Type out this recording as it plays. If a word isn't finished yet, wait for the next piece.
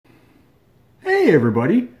Hey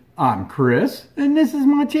everybody, I'm Chris, and this is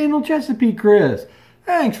my channel Chesapeake Chris.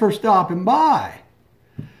 Thanks for stopping by.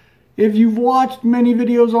 If you've watched many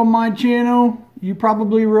videos on my channel, you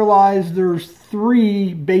probably realize there's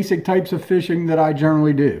three basic types of fishing that I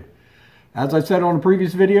generally do. As I said on a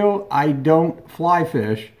previous video, I don't fly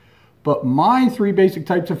fish, but my three basic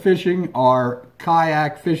types of fishing are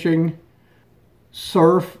kayak fishing,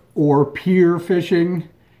 surf or pier fishing,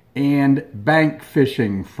 and bank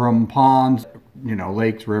fishing from ponds,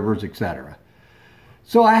 lakes, rivers, etc.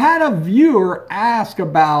 So I had a viewer ask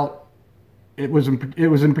about, it was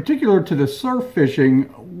in particular to the surf fishing,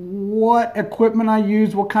 what equipment I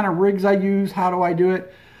use, what kind of rigs I use, how do I do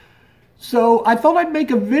it. So I thought I'd make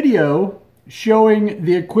a video showing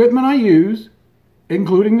the equipment I use,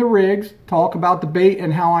 including the rigs, talk about the bait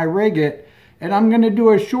and how I rig it, and I'm going to do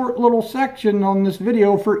a short little section on this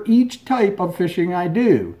video for each type of fishing I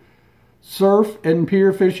do. Surf and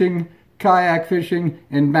pier fishing, kayak fishing,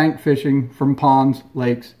 and bank fishing from ponds,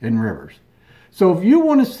 lakes, and rivers. So if you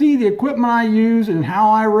want to see the equipment I use and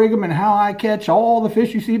how I rig them and how I catch all the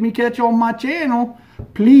fish you see me catch on my channel,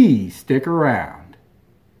 please stick around.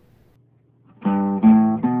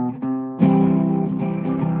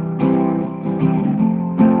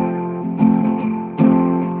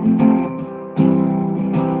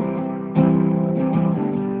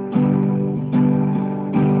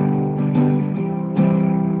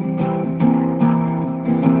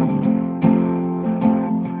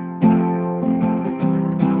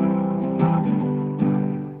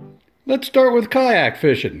 Let's start with kayak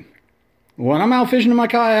fishing. When I'm out fishing in my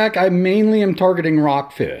kayak, I mainly am targeting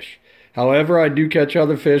rockfish. However, I do catch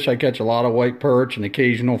other fish. I catch a lot of white perch, an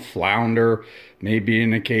occasional flounder, maybe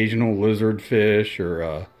an occasional lizard fish or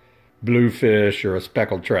a bluefish or a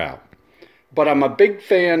speckled trout. But I'm a big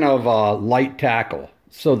fan of light tackle.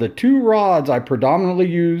 So the two rods I predominantly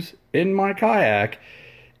use in my kayak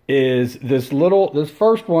is this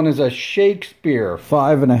first one is a Shakespeare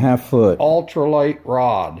 5.5 foot ultralight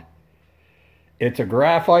rod. It's a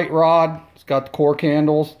graphite rod. It's got the cork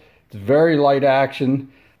handles. It's very light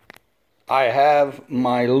action. I have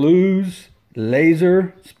my Lew's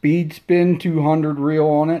Laser Speed Spin 200 reel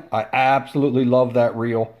on it. I absolutely love that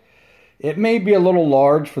reel. It may be a little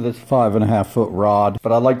large for this 5.5 foot rod,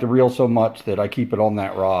 but I like the reel so much that I keep it on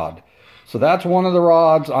that rod. So that's one of the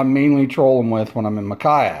rods I'm mainly trolling with when I'm in my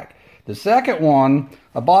kayak. The second one,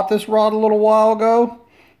 I bought this rod a little while ago.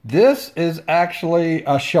 This is actually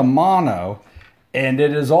a Shimano. And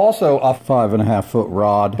it is also a 5.5 foot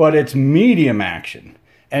rod, but it's medium action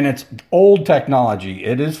and it's old technology.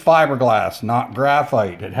 It is fiberglass, not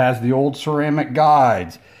graphite. It has the old ceramic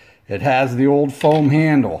guides. It has the old foam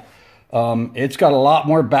handle. It's got a lot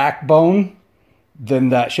more backbone than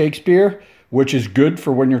that Shakespeare, which is good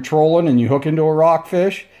for when you're trolling and you hook into a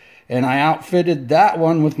rockfish. And I outfitted that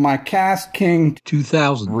one with my Cast King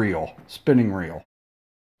 2000 reel, spinning reel.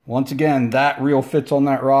 Once again, that reel fits on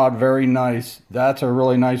that rod very nice. That's a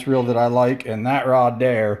really nice reel that I like, and that rod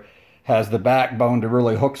there has the backbone to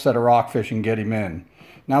really hook set a rockfish and get him in.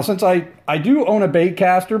 Now, since I do own a bait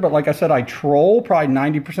caster, but like I said, I troll probably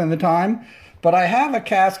 90% of the time, but I have a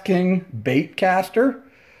Cast King bait caster.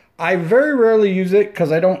 I very rarely use it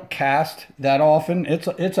because I don't cast that often. It's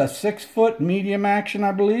a 6 foot medium action,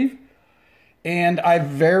 I believe, and I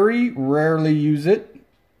very rarely use it.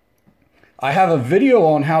 I have a video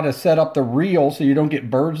on how to set up the reel so you don't get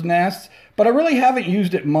bird's nests, but I really haven't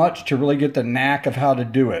used it much to really get the knack of how to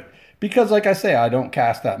do it. Because like I say, I don't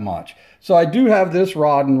cast that much. So I do have this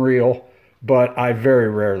rod and reel, but I very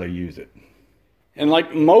rarely use it. And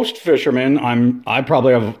like most fishermen, I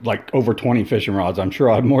probably have like over 20 fishing rods. I'm sure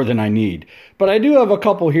I have more than I need. But I do have a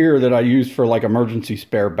couple here that I use for like emergency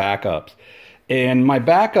spare backups. And my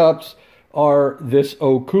backups are this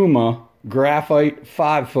Okuma graphite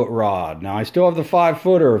 5 foot rod. Now I still have the 5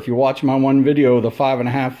 footer. If you watch my one video, the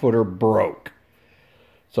 5.5 footer broke,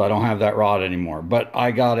 so I don't have that rod anymore. But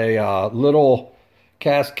I got a little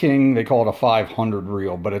Cast King, they call it a 500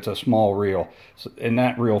 reel, but it's a small reel, and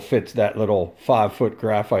that reel fits that little 5 foot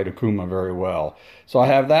graphite Okuma very well. So I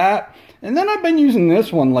have that, and then I've been using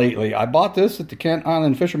this one lately. I bought this at the Kent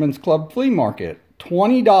Island Fisherman's Club flea market,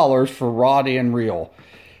 $20 for rod and reel.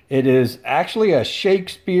 It is actually a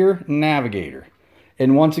Shakespeare Navigator.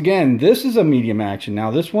 And once again, this is a medium action.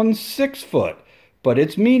 Now this one's 6 foot, but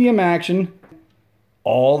it's medium action.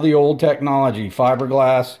 All the old technology,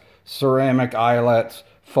 fiberglass, ceramic eyelets,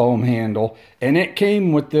 foam handle, and it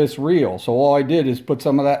came with this reel. So all I did is put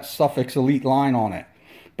some of that Suffolk Elite line on it.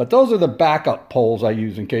 But those are the backup poles I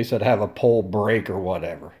use in case I'd have a pole break or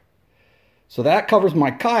whatever. So that covers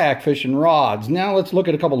my kayak fishing rods. Now let's look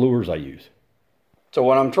at a couple lures I use. So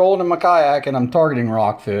when I'm trolling in my kayak and I'm targeting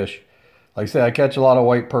rockfish, like I said, I catch a lot of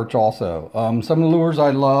white perch also. Some of the lures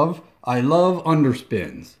I love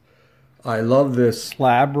underspins. I love this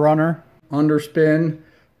slab runner underspin.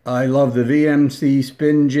 I love the VMC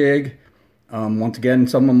spin jig. Once again,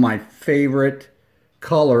 some of my favorite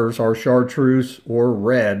colors are chartreuse or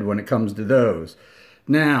red when it comes to those.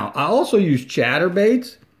 Now, I also use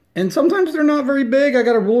chatterbaits, and sometimes they're not very big. I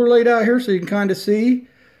got a ruler laid out here so you can kind of see.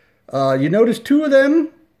 You notice two of them,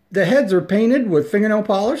 the heads are painted with fingernail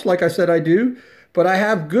polish, like I said I do. But I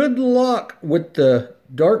have good luck with the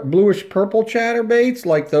dark bluish purple chatterbaits,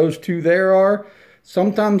 like those two there are.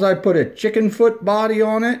 Sometimes I put a chicken foot body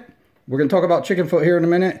on it. We're going to talk about chicken foot here in a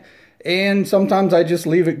minute. And sometimes I just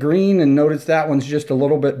leave it green, and notice that one's just a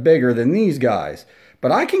little bit bigger than these guys.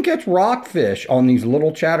 But I can catch rockfish on these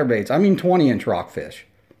little chatterbaits. I mean 20-inch rockfish,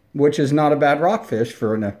 which is not a bad rockfish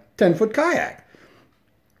for a 10-foot kayak.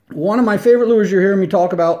 One of my favorite lures you're hearing me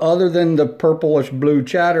talk about, other than the purplish blue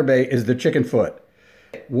chatterbait, is the chicken foot.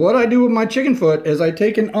 What I do with my chicken foot is I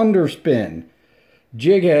take an underspin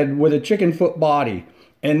jig head with a chicken foot body,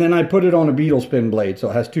 and then I put it on a beetle spin blade, so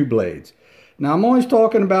it has two blades. Now I'm always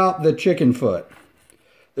talking about the chicken foot.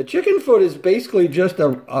 The chicken foot is basically just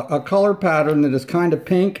a color pattern that is kind of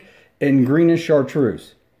pink and greenish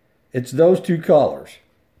chartreuse. It's those two colors.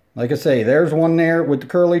 Like I say, there's one there with the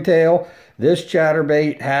curly tail. This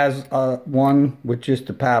chatterbait has one with just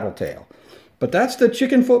the paddle tail. But that's the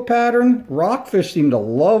chicken foot pattern. Rockfish seem to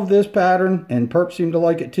love this pattern, and perch seem to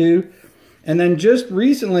like it too. And then just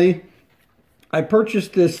recently, I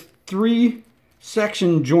purchased this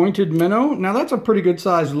 3-section jointed minnow. Now that's a pretty good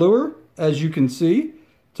sized lure, as you can see.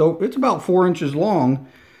 So it's about 4 inches long,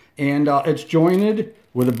 and it's jointed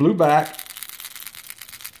with a blue back,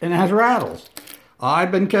 and it has rattles.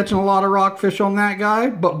 I've been catching a lot of rockfish on that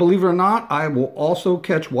guy, but believe it or not, I will also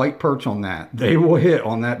catch white perch on that. They will hit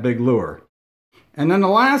on that big lure. And then the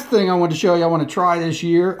last thing I want to show you, I want to try this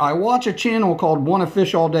year. I watch a channel called Wanna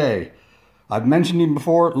Fish All Day. I've mentioned him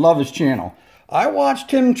before, love his channel. I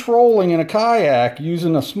watched him trolling in a kayak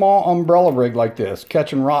using a small umbrella rig like this,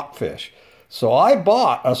 catching rockfish. So I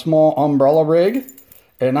bought a small umbrella rig,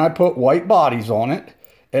 and I put white bodies on it.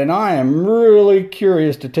 And I am really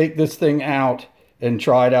curious to take this thing out and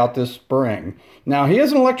try it out this spring. Now, he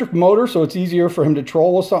has an electric motor, so it's easier for him to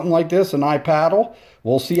troll with something like this, and I paddle.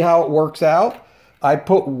 We'll see how it works out. I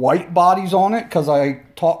put white bodies on it because I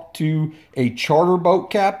talked to a charter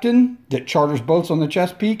boat captain that charters boats on the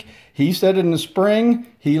Chesapeake. He said in the spring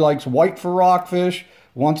he likes white for rockfish.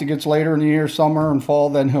 Once it gets later in the year, summer and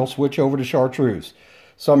fall, then he'll switch over to chartreuse.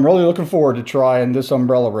 So I'm really looking forward to trying this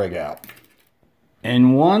umbrella rig out.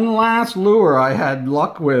 And one last lure I had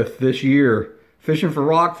luck with this year fishing for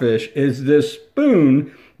rockfish is this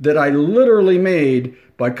spoon that I literally made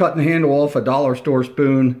by cutting the handle off a dollar store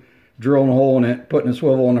spoon, drilling a hole in it, putting a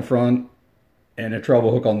swivel on the front, and a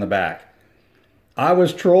treble hook on the back. I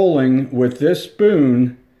was trolling with this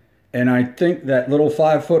spoon, and I think that little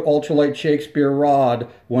 5-foot ultralight Shakespeare rod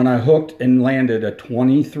when I hooked and landed a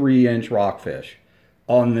 23-inch rockfish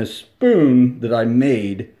on this spoon that I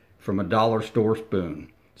made from a dollar store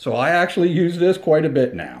spoon. So I actually use this quite a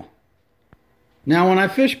bit now. Now, when I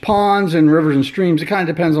fish ponds and rivers and streams, it kind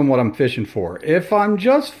of depends on what I'm fishing for. If I'm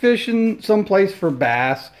just fishing someplace for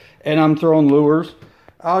bass and I'm throwing lures,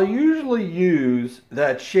 I'll usually use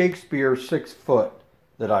that Shakespeare 6-foot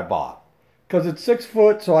that I bought. Because it's 6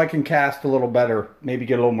 foot, so I can cast a little better, maybe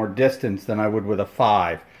get a little more distance than I would with a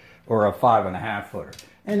 5 or a 5.5 footer.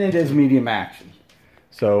 And it is medium action,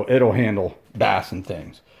 so it'll handle bass and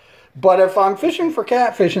things. But if I'm fishing for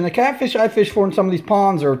catfish, and the catfish I fish for in some of these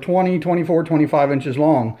ponds are 20, 24, 25 inches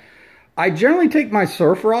long, I generally take my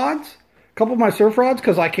surf rods, a couple of my surf rods,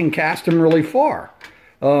 because I can cast them really far.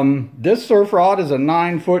 This surf rod is a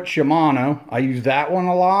 9-foot Shimano. I use that one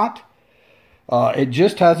a lot. It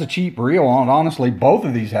just has a cheap reel on it. Honestly, both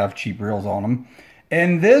of these have cheap reels on them.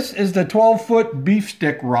 And this is the 12-foot beef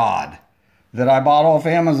stick rod that I bought off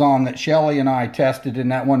Amazon that Shelly and I tested in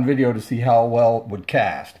that one video to see how well it would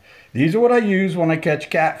cast. These are what I use when I catch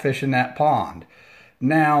catfish in that pond.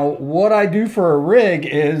 Now, what I do for a rig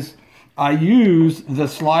is I use the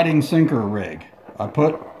sliding sinker rig.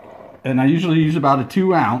 I usually use about a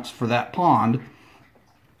 2 ounce for that pond.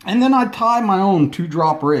 And then I tie my own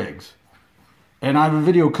 2-drop rigs. And I have a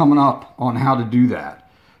video coming up on how to do that.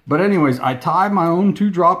 But anyways, I tie my own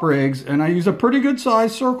 2-drop rigs, and I use a pretty good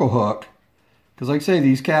size circle hook. Because like I say,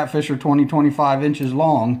 these catfish are 20, 25 inches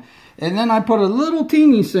long. And then I put a little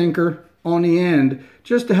teeny sinker on the end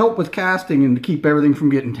just to help with casting and to keep everything from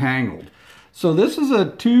getting tangled. So this is a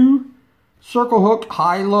 2 circle hook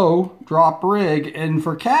high-low drop rig, and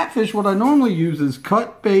for catfish what I normally use is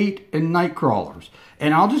cut bait and night crawlers.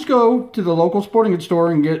 And I'll just go to the local sporting goods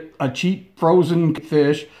store and get a cheap frozen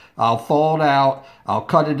fish. I'll thaw it out, I'll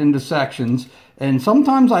cut it into sections, and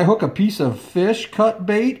sometimes I hook a piece of fish cut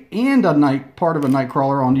bait and part of a night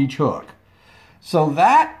crawler on each hook. So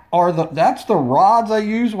that's the rods I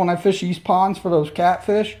use when I fish East Ponds for those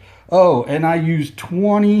catfish. Oh, and I use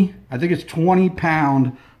I think it's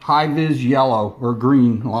 20-pound high-vis yellow or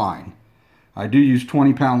green line. I do use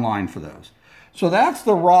 20-pound line for those. So that's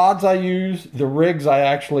the rods I use, the rigs I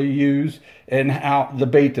actually use, and the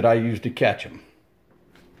bait that I use to catch them.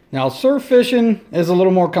 Now, surf fishing is a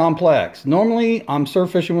little more complex. Normally, I'm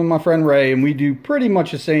surf fishing with my friend Ray, and we do pretty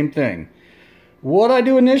much the same thing. What I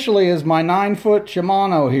do initially is my 9-foot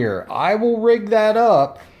Shimano here. I will rig that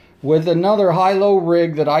up with another high-low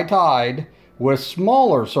rig that I tied with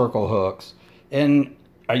smaller circle hooks, and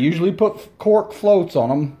I usually put cork floats on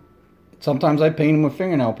them. Sometimes I paint them with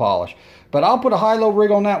fingernail polish. But I'll put a high-low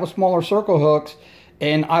rig on that with smaller circle hooks,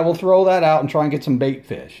 and I will throw that out and try and get some bait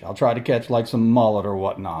fish. I'll try to catch like some mullet or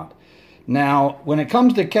whatnot. Now, when it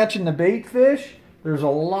comes to catching the bait fish, there's a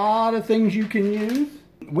lot of things you can use.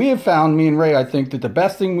 We have found, me and Ray, I think that the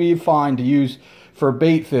best thing we find to use for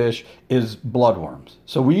bait fish is bloodworms.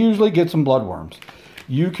 So we usually get some bloodworms.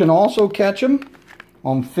 You can also catch them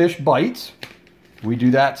on fish bites. We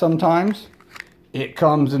do that sometimes. It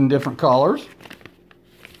comes in different colors.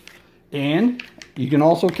 And you can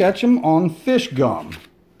also catch them on fish gum.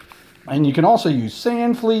 And you can also use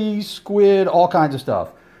sand fleas, squid, all kinds of stuff.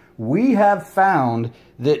 We have found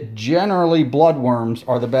that generally bloodworms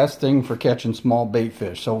are the best thing for catching small bait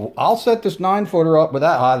fish. So I'll set this 9-footer up with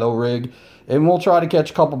that high-low rig, and we'll try to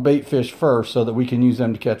catch a couple bait fish first so that we can use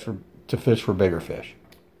them to fish for bigger fish.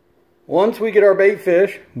 Once we get our bait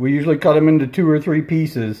fish, we usually cut them into 2 or 3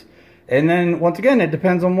 pieces. And then, once again, it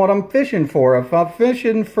depends on what I'm fishing for. If I'm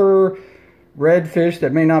fishing for redfish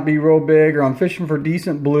that may not be real big, or I'm fishing for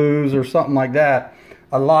decent blues or something like that,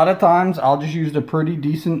 a lot of times I'll just use a pretty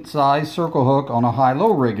decent size circle hook on a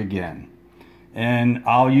high-low rig again. And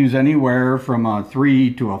I'll use anywhere from a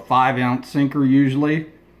 3 to a 5-ounce sinker usually.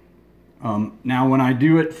 Now, when I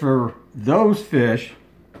do it for those fish,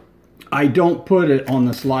 I don't put it on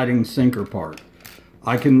the sliding sinker part.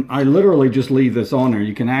 I literally just leave this on there.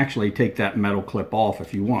 You can actually take that metal clip off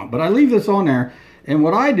if you want, but I leave this on there, and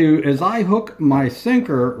what I do is I hook my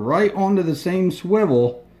sinker right onto the same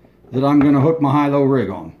swivel that I'm going to hook my high-low rig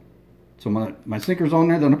on. So my sinker's on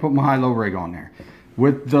there, then I put my high-low rig on there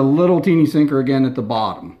with the little teeny sinker again at the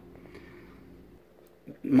bottom.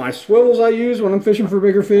 My swivels I use when I'm fishing for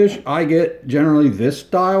bigger fish, I get generally this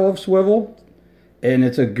style of swivel, and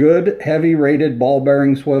it's a good heavy rated ball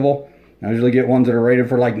bearing swivel. I usually get ones that are rated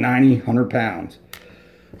for like 90, 100 pounds.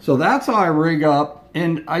 So that's how I rig up.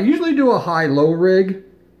 And I usually do a high-low rig,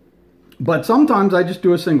 but sometimes I just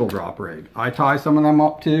do a single drop rig. I tie some of them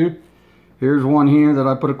up too. Here's one here that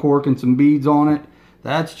I put a cork and some beads on it.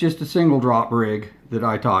 That's just a single drop rig that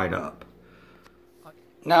I tied up.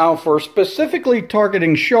 Now, for specifically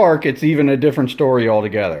targeting shark, it's even a different story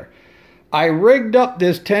altogether. I rigged up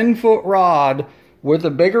this 10-foot rod with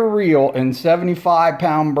a bigger reel and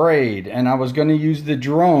 75-pound braid, and I was going to use the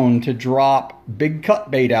drone to drop big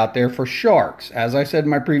cut bait out there for sharks. As I said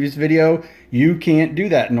in my previous video, you can't do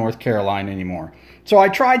that in North Carolina anymore. So I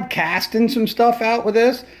tried casting some stuff out with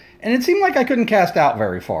this, and it seemed like I couldn't cast out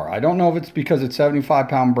very far. I don't know if it's because it's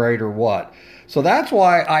 75-pound braid or what. So that's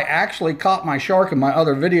why I actually caught my shark in my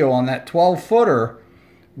other video on that 12-footer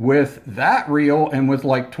with that reel and with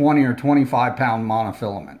like 20 or 25-pound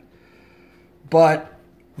monofilament. But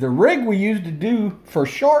the rig we used to do for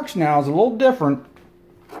sharks now is a little different.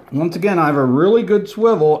 Once again, I have a really good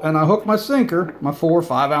swivel, and I hook my sinker, my 4 or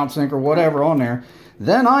 5-ounce sinker, whatever, on there.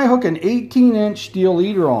 Then I hook an 18-inch steel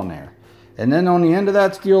leader on there. And then on the end of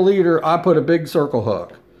that steel leader, I put a big circle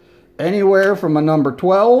hook. Anywhere from a number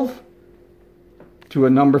 12 to a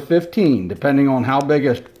number 15, depending on how big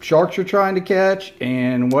a shark you're trying to catch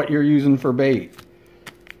and what you're using for bait.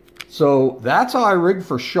 So that's how I rig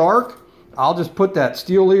for shark. I'll just put that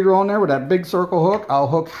steel leader on there with that big circle hook. I'll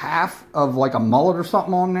hook half of like a mullet or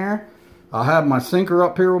something on there. I'll have my sinker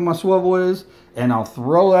up here where my swivel is, and I'll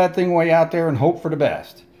throw that thing way out there and hope for the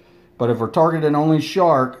best. But if we're targeting only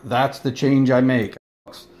shark, that's the change I make.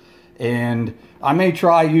 And I may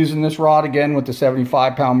try using this rod again with the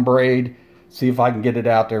 75-pound braid, see if I can get it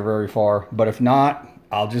out there very far. But if not,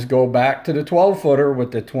 I'll just go back to the 12-footer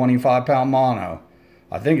with the 25-pound mono.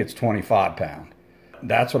 I think it's 25-pound.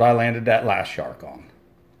 That's what I landed that last shark on.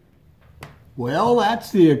 Well,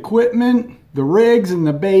 that's the equipment, the rigs, and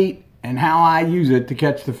the bait and how I use it to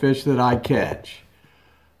catch the fish that I catch.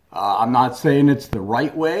 I'm not saying it's the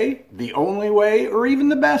right way, the only way, or even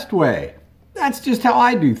the best way. That's just how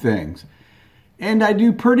I do things. And I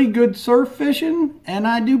do pretty good surf fishing, and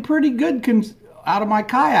I do pretty good out of my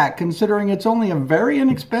kayak, considering it's only a very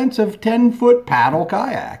inexpensive 10-foot paddle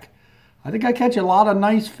kayak. I think I catch a lot of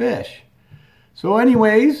nice fish. So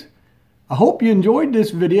anyways, I hope you enjoyed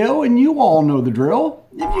this video, and you all know the drill.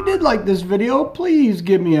 If you did like this video, please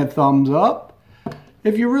give me a thumbs up.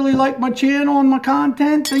 If you really like my channel and my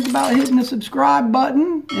content, think about hitting the subscribe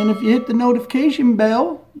button. And if you hit the notification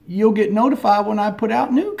bell, you'll get notified when I put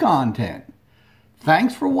out new content.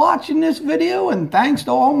 Thanks for watching this video, and thanks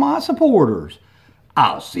to all my supporters.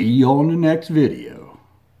 I'll see you on the next video.